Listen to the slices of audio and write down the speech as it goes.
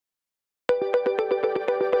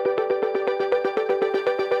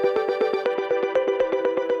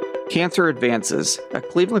Cancer Advances, a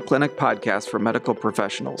Cleveland Clinic podcast for medical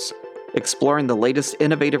professionals, exploring the latest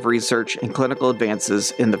innovative research and clinical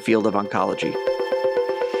advances in the field of oncology.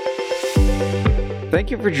 Thank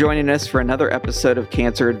you for joining us for another episode of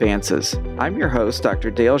Cancer Advances. I'm your host, Dr.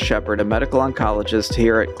 Dale Shepard, a medical oncologist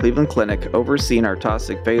here at Cleveland Clinic, overseeing our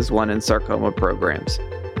Taussig Phase 1 and sarcoma programs.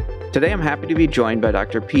 Today I'm happy to be joined by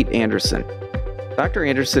Dr. Pete Anderson. Dr.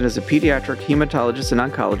 Anderson is a pediatric hematologist and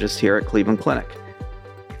oncologist here at Cleveland Clinic.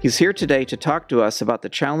 He's here today to talk to us about the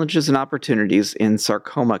challenges and opportunities in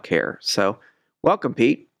sarcoma care. So, welcome,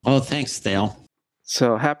 Pete. Oh, thanks, Dale.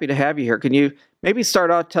 So happy to have you here. Can you maybe start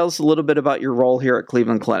off, tell us a little bit about your role here at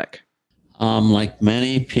Cleveland Clinic? Like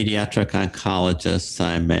many pediatric oncologists,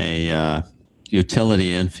 I'm a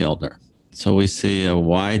utility infielder. So we see a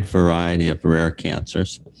wide variety of rare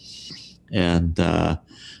cancers. And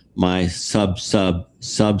my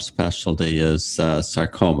subspecialty is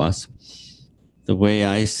sarcomas. The way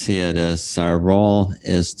I see it is our role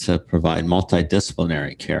is to provide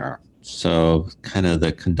multidisciplinary care. So kind of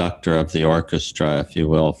the conductor of the orchestra, if you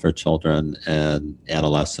will, for children and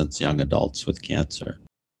adolescents, young adults with cancer.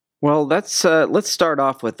 Well, let's start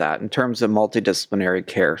off with that in terms of multidisciplinary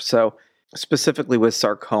care. So specifically with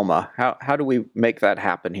sarcoma, how do we make that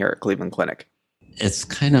happen here at Cleveland Clinic? It's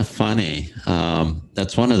kind of funny.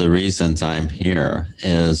 That's one of the reasons I'm here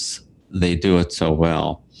is they do it so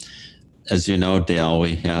well. As you know, Dale,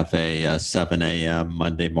 we have a 7 a.m.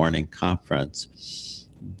 Monday morning conference.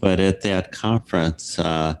 But at that conference,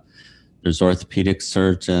 there's orthopedic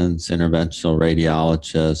surgeons, interventional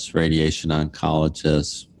radiologists, radiation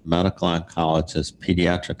oncologists, medical oncologists,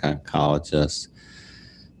 pediatric oncologists,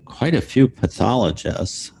 quite a few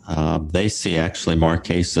pathologists. They see actually more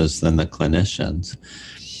cases than the clinicians.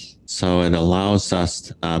 So it allows us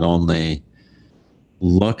to not only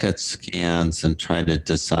look at scans and try to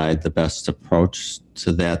decide the best approach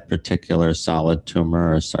to that particular solid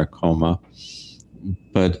tumor or sarcoma,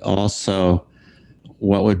 but also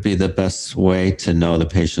what would be the best way to know the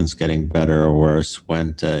patient's getting better or worse,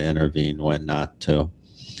 when to intervene, when not to.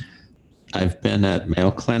 I've been at Mayo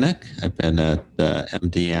Clinic, I've been at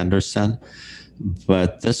MD Anderson,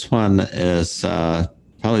 but this one is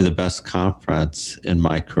probably the best conference in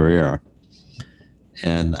my career.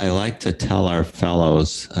 And I like to tell our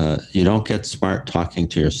fellows, you don't get smart talking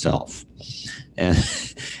to yourself.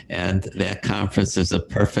 And that conference is a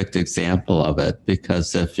perfect example of it,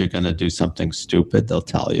 because if you're going to do something stupid, they'll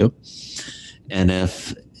tell you. And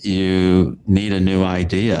if you need a new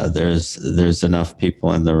idea, there's enough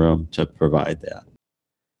people in the room to provide that.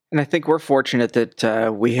 And I think we're fortunate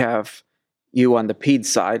that we have you on the ped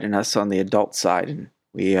side and us on the adult side, and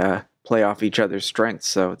we play off each other's strengths,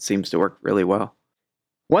 so it seems to work really well.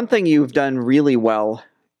 One thing you've done really well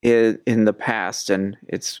in the past, and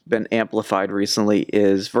it's been amplified recently,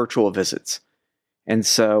 is virtual visits. And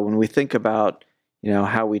so when we think about,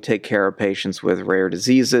 how we take care of patients with rare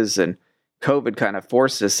diseases, and COVID kind of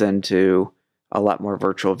forced us into a lot more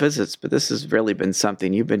virtual visits, but this has really been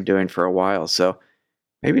something you've been doing for a while. So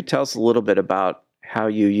maybe tell us a little bit about how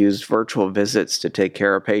you use virtual visits to take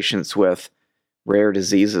care of patients with rare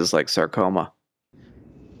diseases like sarcoma.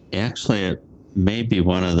 Actually, it may be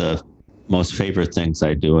one of the most favorite things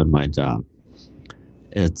I do in my job.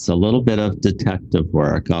 It's a little bit of detective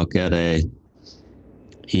work. I'll get a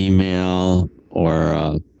email or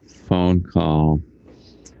a phone call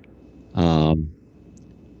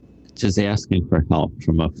just asking for help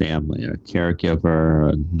from a family, a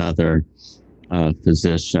caregiver, another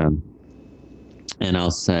physician. And I'll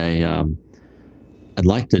say, I'd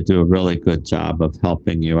like to do a really good job of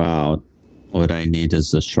helping you out. What I need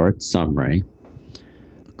is a short summary,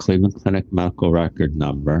 Cleveland Clinic medical record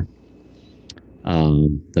number.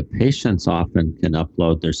 The patients often can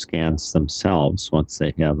upload their scans themselves once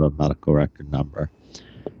they have a medical record number.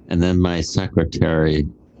 And then my secretary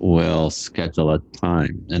will schedule a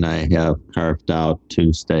time. And I have carved out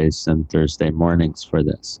Tuesdays and Thursday mornings for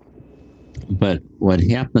this. But what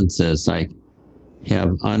happens is I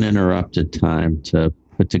have uninterrupted time to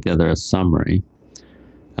put together a summary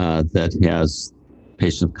that has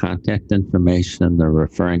patient contact information, the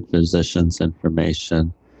referring physician's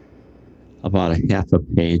information, about a half a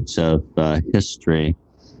page of history.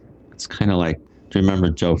 It's kind of like, do you remember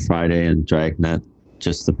Joe Friday and Dragnet,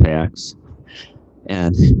 just the facts?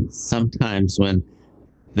 And sometimes when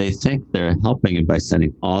they think they're helping you by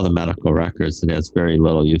sending all the medical records, it has very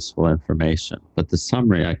little useful information. But the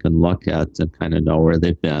summary I can look at and kind of know where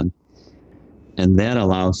they've been. And that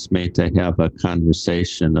allows me to have a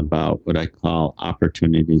conversation about what I call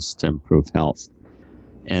opportunities to improve health.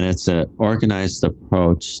 And it's an organized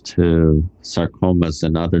approach to sarcomas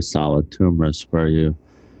and other solid tumors where you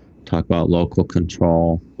talk about local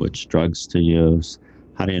control, which drugs to use,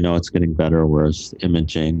 how do you know it's getting better or worse,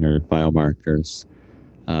 imaging or biomarkers,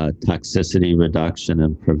 toxicity reduction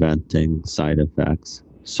and preventing side effects,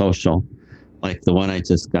 social, like the one I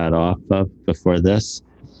just got off of before this.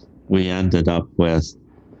 We ended up with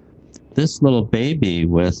this little baby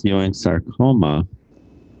with Ewing sarcoma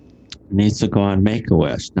needs to go on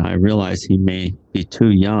Make-A-Wish. Now, I realize he may be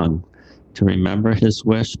too young to remember his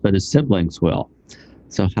wish, but his siblings will.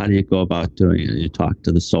 So how do you go about doing it? You talk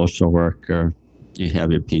to the social worker, you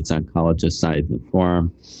have your peds oncologist sign the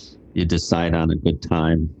form, you decide on a good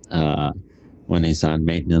time when he's on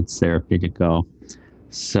maintenance therapy to go.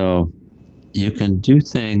 So you can do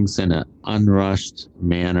things in an unrushed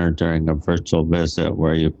manner during a virtual visit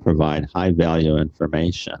where you provide high value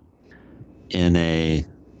information in a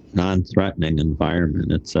non-threatening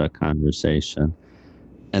environment. It's a conversation.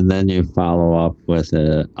 And then you follow up with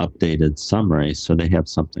an updated summary so they have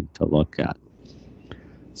something to look at.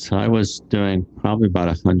 So I was doing probably about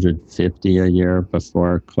 150 a year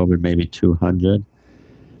before COVID, maybe 200.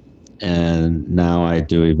 And now I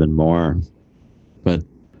do even more. But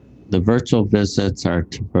the virtual visits are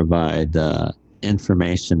to provide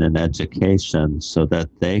information and education so that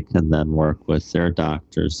they can then work with their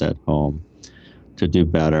doctors at home to do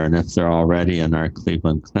better. And if they're already in our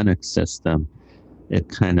Cleveland Clinic system, it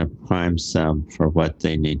kind of primes them for what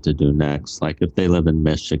they need to do next. Like if they live in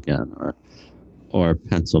Michigan or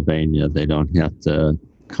Pennsylvania, they don't have to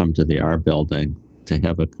come to the R building to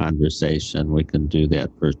have a conversation. We can do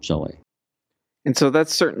that virtually. And so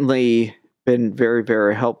that's certainly been very,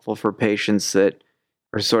 very helpful for patients that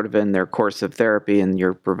are sort of in their course of therapy, and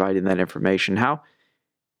you're providing that information. How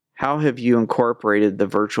have you incorporated the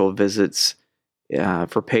virtual visits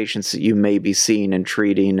for patients that you may be seeing and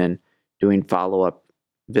treating and doing follow-up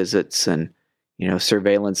visits and,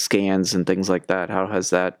 surveillance scans and things like that? How has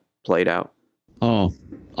that played out? Oh,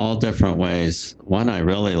 all different ways. One I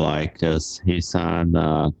really like is he has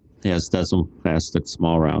desmoplastic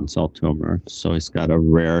small round cell tumor. So he's got a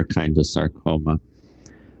rare kind of sarcoma,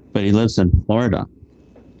 but he lives in Florida.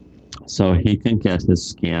 So he can get his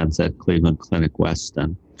scans at Cleveland Clinic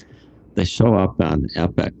Weston. They show up on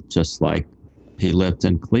Epic just like he lived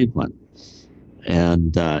in Cleveland.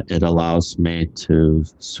 And it allows me to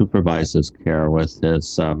supervise his care with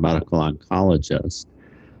his medical oncologist.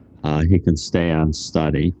 He can stay on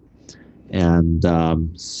study. And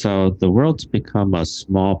so the world's become a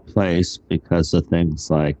small place because of things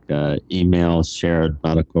like email, shared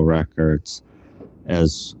medical records,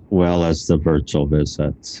 as well as the virtual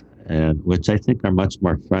visits, and which I think are much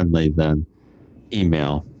more friendly than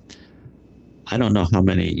email. I don't know how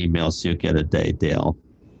many emails you get a day, Dale,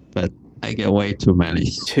 but I get way too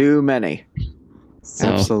many. Too many.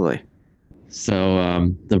 Absolutely.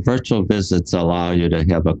 So the virtual visits allow you to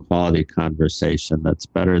have a quality conversation that's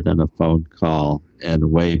better than a phone call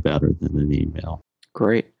and way better than an email.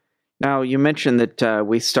 Great. Now, you mentioned that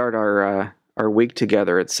we start our week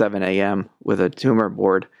together at 7 a.m. with a tumor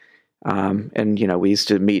board. And, we used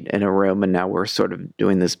to meet in a room, and now we're sort of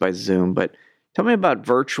doing this by Zoom. But tell me about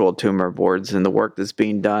virtual tumor boards and the work that's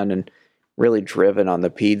being done and really driven on the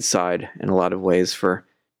PED side in a lot of ways for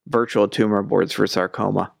virtual tumor boards for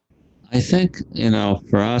sarcoma. I think,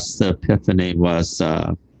 for us, the epiphany was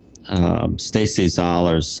Stacy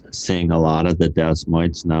Zoller's seeing a lot of the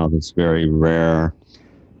desmoids now, this very rare,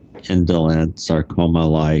 indolent,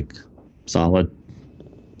 sarcoma-like solid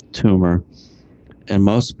tumor. And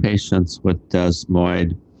most patients with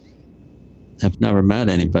desmoid have never met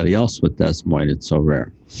anybody else with desmoid. It's so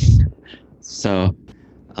rare. So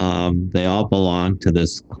they all belong to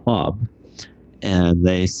this club. And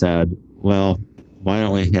they said, well, why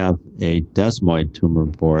don't we have a desmoid tumor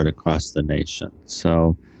board across the nation?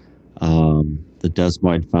 So the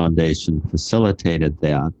Desmoid Foundation facilitated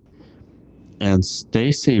that. And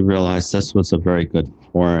Stacy realized this was a very good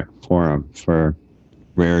forum for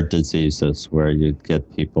rare diseases where you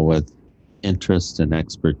get people with interest and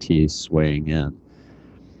expertise weighing in.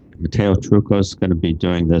 Matteo Trucco is going to be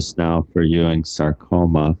doing this now for Ewing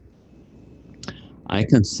sarcoma. I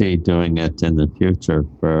can see doing it in the future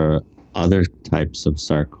for other types of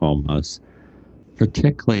sarcomas,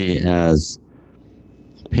 particularly as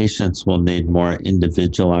patients will need more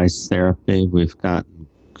individualized therapy. We've gotten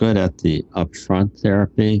good at the upfront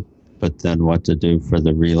therapy, but then what to do for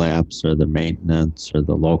the relapse or the maintenance or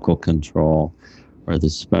the local control or the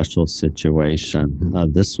special situation.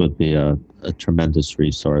 This would be a tremendous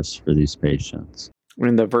resource for these patients.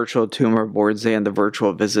 When the virtual tumor boards and the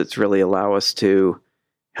virtual visits really allow us to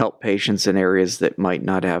help patients in areas that might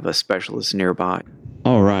not have a specialist nearby.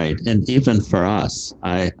 Oh, right. And even for us,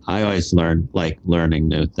 I always like learning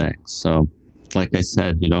new things. So, like I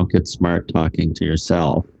said, you don't get smart talking to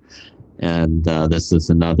yourself. And this is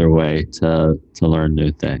another way to learn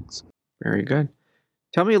new things. Very good.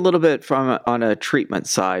 Tell me a little bit from on a treatment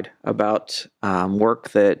side about work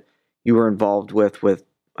that you were involved with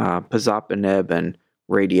pazopanib and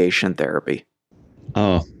radiation therapy.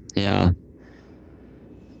 Oh, yeah.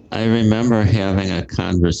 I remember having a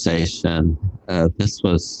conversation. This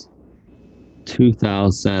was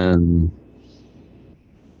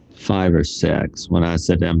 2005 or 6 when I was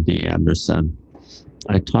at MD Anderson.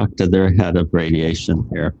 I talked to their head of radiation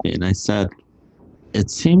therapy, and I said, it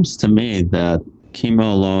seems to me that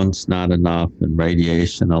chemo alone's not enough and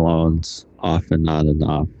radiation alone's often not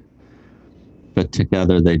enough, but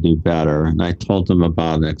together they do better. And I told them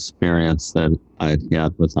about an experience that I'd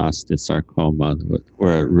had with osteosarcoma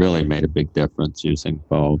where it really made a big difference using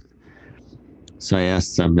both. So I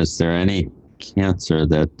asked them, is there any cancer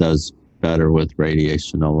that does better with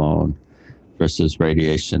radiation alone versus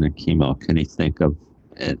radiation and chemo? Can he think of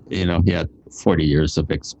it? You know, he had 40 years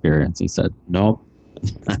of experience. He said, nope,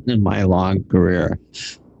 not in my long career.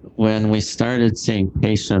 When we started seeing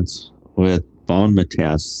patients with bone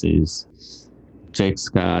metastases, Jake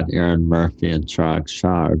Scott, Aaron Murphy, and Chirag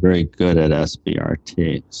Shah are very good at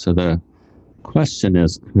SBRT. So the question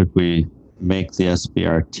is, could we make the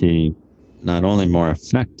SBRT not only more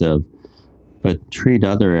effective, but treat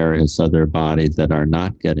other areas of their body that are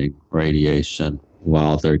not getting radiation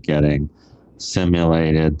while they're getting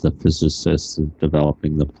simulated, the physicist is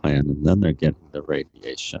developing the plan, and then they're getting the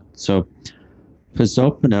radiation. So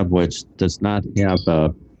pazopanib, which does not have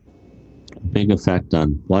a big effect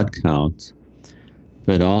on blood count,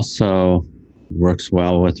 but also works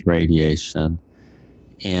well with radiation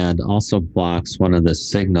and also blocks one of the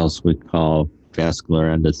signals we call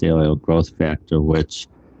vascular endothelial growth factor, which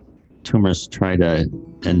tumors try to,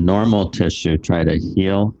 in normal tissue, try to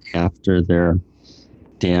heal after their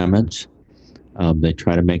damage. They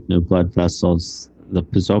try to make new blood vessels. The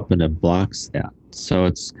pazopanib blocks that. So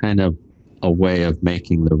it's kind of a way of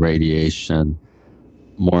making the radiation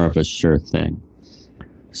more of a sure thing.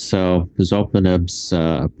 So pazopanib's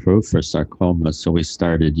approved for sarcoma, so we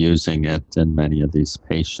started using it in many of these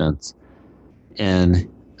patients. And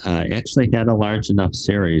actually had a large enough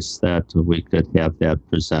series that we could have that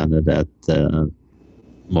presented at the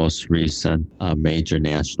most recent major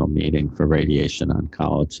national meeting for radiation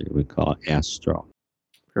oncology. We call it ASTRO.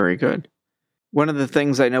 Very good. One of the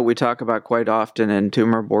things I know we talk about quite often in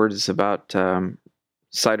tumor board is about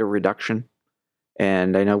cytoreduction.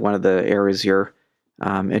 And I know one of the areas you're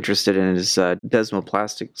interested in is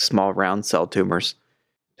desmoplastic small round cell tumors.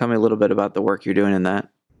 Tell me a little bit about the work you're doing in that.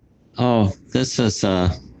 Oh, this is a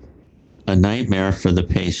nightmare for the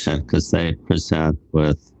patient because they present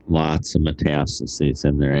with lots of metastases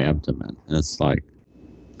in their abdomen. And it's like,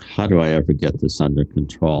 how do I ever get this under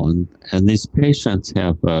control? And these patients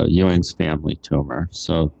have Ewing's family tumor.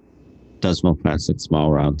 So desmoplastic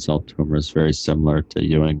small round cell tumor is very similar to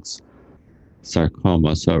Ewing's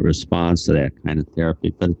sarcoma. So it responds to that kind of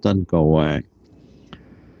therapy, but it doesn't go away.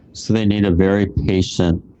 So they need a very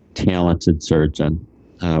patient, talented surgeon.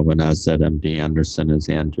 When I was at MD Anderson, is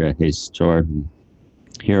Andrea Hayes Jordan.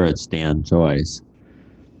 Here it's Dan Joyce.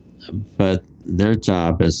 But their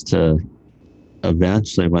job is to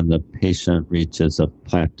eventually, when the patient reaches a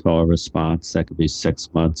plateau response, that could be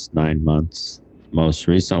 6 months, 9 months. Most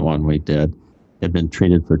recent one we did had been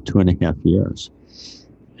treated for 2.5 years.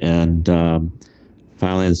 And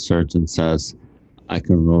finally, the surgeon says, I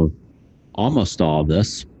can remove almost all of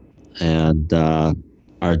this. And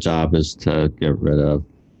our job is to get rid of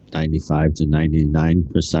 95 to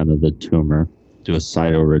 99% of the tumor, do a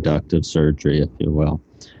cytoreductive surgery, if you will.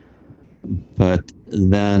 But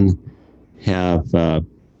then have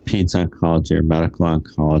peds oncology or medical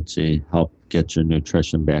oncology help get your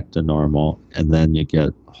nutrition back to normal, and then you get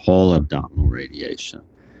whole abdominal radiation.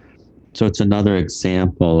 So it's another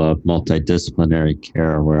example of multidisciplinary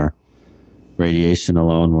care where radiation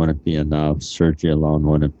alone wouldn't be enough, surgery alone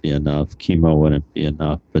wouldn't be enough, chemo wouldn't be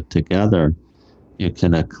enough, but together you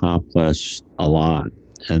can accomplish a lot.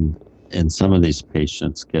 And some of these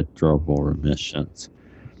patients get durable remissions.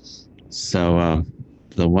 So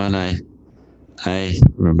the one I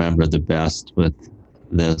remember the best with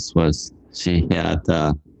this was she had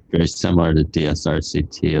very similar to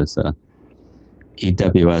DSRCT as a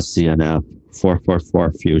EWS-CNF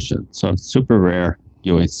 444 fusion. So super rare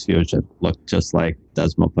Ewing's fusion, looked just like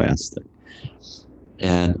desmoplastic.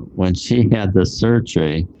 And when she had the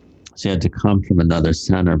surgery, she had to come from another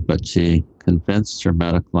center, but she convinced her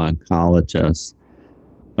medical oncologist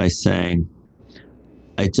by saying,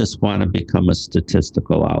 I just want to become a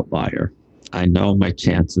statistical outlier. I know my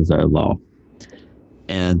chances are low.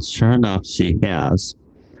 And sure enough, she has.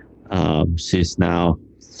 She's now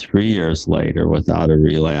 3 years later without a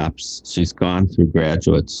relapse. She's gone through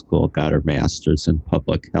graduate school, got her master's in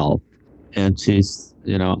public health, and she's,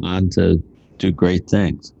 on to do great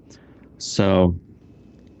things. So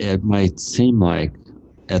it might seem like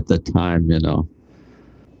at the time,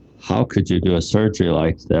 how could you do a surgery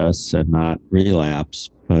like this and not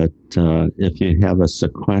relapse? But if you have a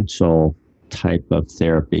sequential type of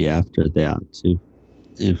therapy after that,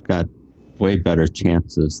 you've got way better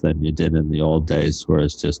chances than you did in the old days, where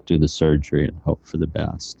it's just do the surgery and hope for the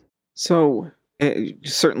best. So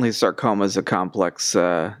certainly sarcoma is a complex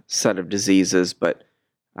set of diseases, but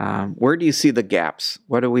where do you see the gaps?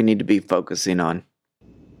 What do we need to be focusing on?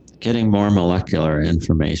 Getting more molecular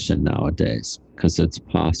information nowadays, because it's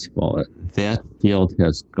possible. That field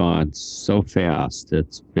has gone so fast.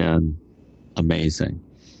 It's been amazing.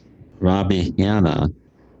 Robbie Hanna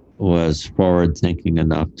was forward thinking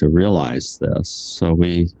enough to realize this. So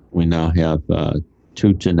we now have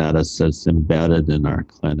 2 geneticists embedded in our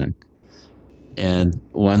clinic. And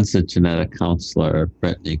one's a genetic counselor,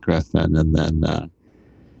 Brittany Griffin, and then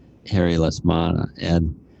Harry Lasmana.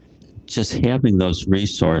 And just having those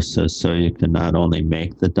resources so you can not only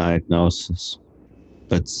make the diagnosis,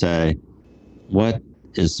 but say, what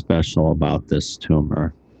is special about this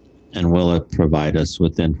tumor? And will it provide us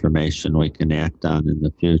with information we can act on in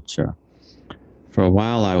the future? For a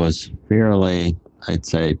while, I was fairly, I'd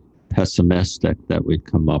say, pessimistic that we'd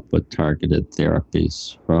come up with targeted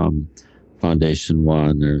therapies from Foundation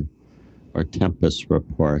One or Tempus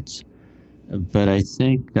reports. But I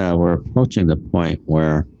think we're approaching the point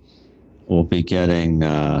where we'll be getting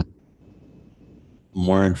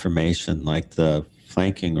more information, like the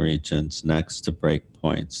flanking regions next to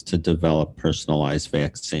breakpoints, to develop personalized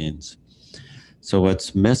vaccines. So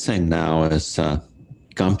what's missing now is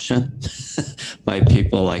gumption by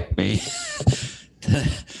people like me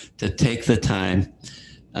to take the time,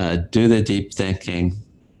 do the deep thinking,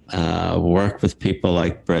 work with people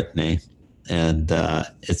like Brittany. And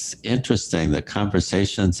it's interesting, the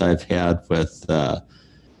conversations I've had with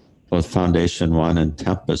both Foundation One and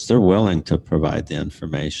Tempus, they're willing to provide the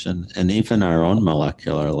information. And even our own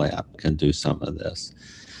molecular lab can do some of this.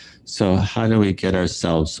 So how do we get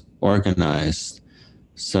ourselves organized?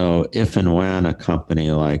 So if and when a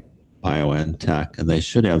company like BioNTech, and they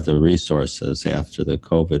should have the resources after the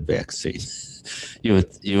COVID vaccine, you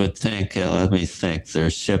would think, let me think, they're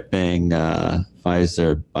shipping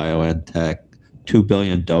Pfizer, BioNTech, 2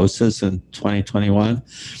 billion doses in 2021.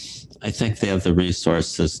 I think they have the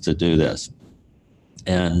resources to do this.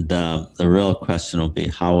 And the real question will be,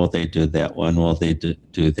 how will they do that? When will they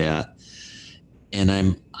do that? And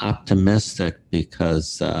I'm optimistic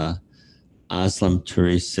because Aslam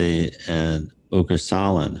Teresi and Ugur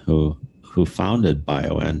Salan, who founded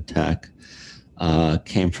BioNTech,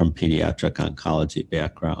 came from pediatric oncology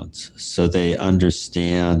backgrounds. So they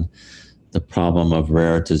understand the problem of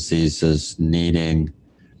rare diseases needing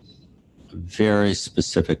very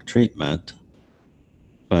specific treatment.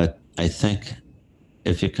 But I think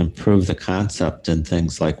if you can prove the concept in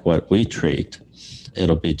things like what we treat,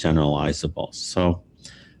 it'll be generalizable. So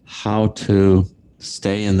how to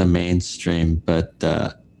stay in the mainstream, but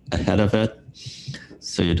ahead of it,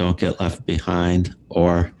 so you don't get left behind,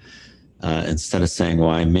 or instead of saying,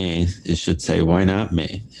 why me, you should say, why not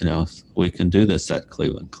me? We can do this at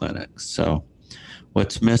Cleveland Clinic. So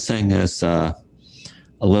what's missing is a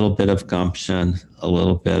little bit of gumption, a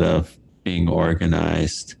little bit of being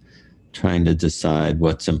organized, trying to decide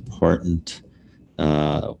what's important,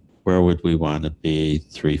 where would we want to be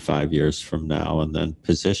 3-5 years from now, and then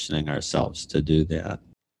positioning ourselves to do that.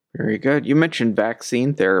 Very good. You mentioned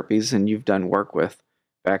vaccine therapies, and you've done work with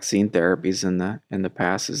vaccine therapies in the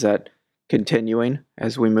past. Is that continuing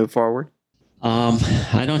as we move forward?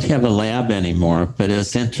 I don't have a lab anymore, but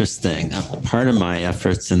it's interesting. Part of my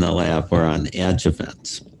efforts in the lab were on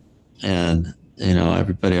adjuvants. And,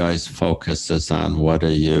 everybody always focuses on what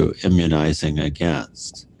are you immunizing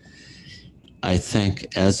against. I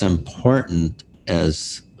think as important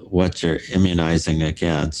as what you're immunizing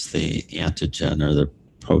against, the antigen or the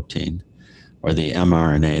protein or the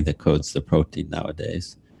mRNA that codes the protein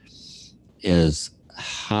nowadays, is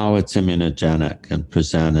how it's immunogenic and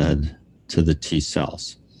presented to the T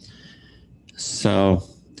cells. So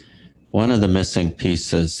one of the missing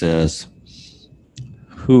pieces is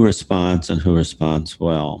who responds and who responds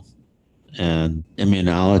well. And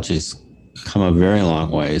immunology's come a very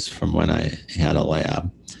long ways from when I had a lab.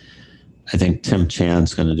 I think Tim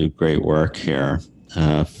Chan's going to do great work here.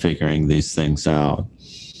 figuring these things out.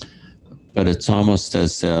 But it's almost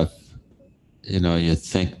as if, you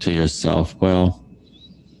think to yourself, well,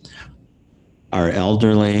 our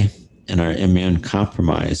elderly and our immune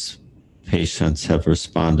compromised patients have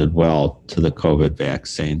responded well to the COVID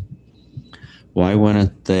vaccine. Why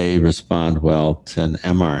wouldn't they respond well to an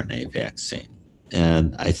mRNA vaccine?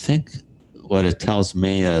 And I think what it tells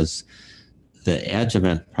me is the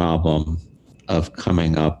adjuvant problem of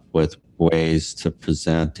coming up with ways to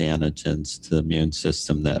present antigens to the immune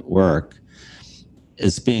system that work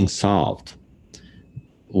is being solved.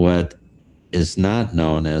 What is not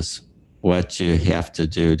known is what you have to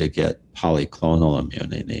do to get polyclonal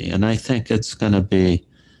immunity. And I think it's going to be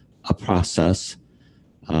a process.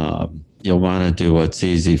 You'll want to do what's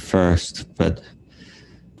easy first, but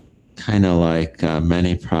kind of like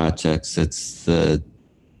many projects, it's the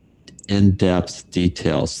in-depth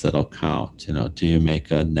details that'll count. Do you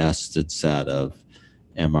make a nested set of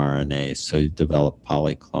mRNA so you develop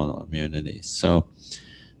polyclonal immunity? So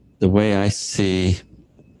the way I see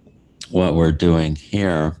what we're doing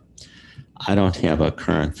here, I don't have a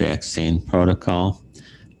current vaccine protocol,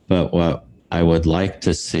 but what I would like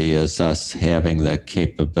to see is us having the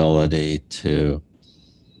capability to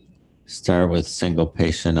start with single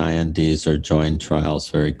patient INDs or join trials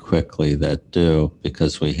very quickly that do,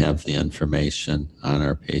 because we have the information on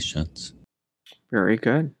our patients. Very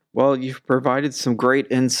good. Well, you've provided some great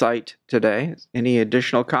insight today. Any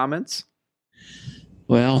additional comments?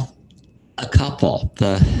 Well, a couple.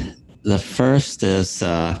 The first is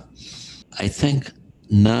I think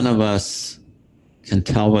none of us can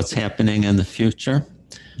tell what's happening in the future,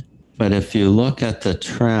 but if you look at the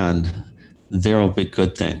trend, there will be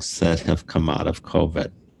good things that have come out of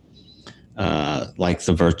COVID, like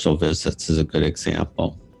the virtual visits is a good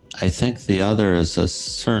example. I think the other is a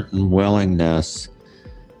certain willingness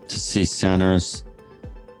to see centers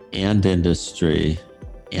and industry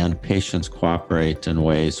and patients cooperate in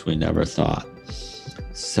ways we never thought.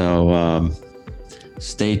 So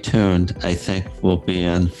stay tuned. I think we'll be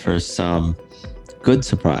in for some good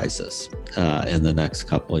surprises in the next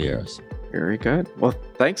couple of years. Very good. Well,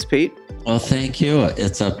 thanks, Pete. Well, thank you.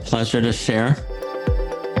 It's a pleasure to share.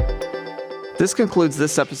 This concludes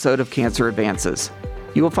this episode of Cancer Advances.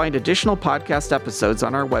 You will find additional podcast episodes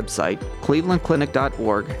on our website,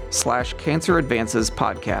 clevelandclinic.org/Cancer Advances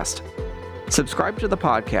Podcast. Subscribe to the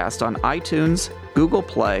podcast on iTunes, Google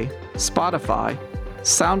Play, Spotify,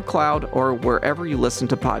 SoundCloud, or wherever you listen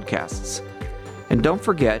to podcasts. And don't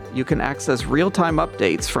forget, you can access real-time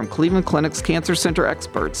updates from Cleveland Clinic's Cancer Center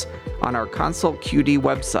experts on our Consult QD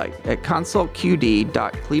website at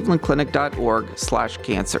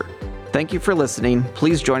consultqd.clevelandclinic.org/cancer. Thank you for listening.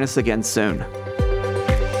 Please join us again soon.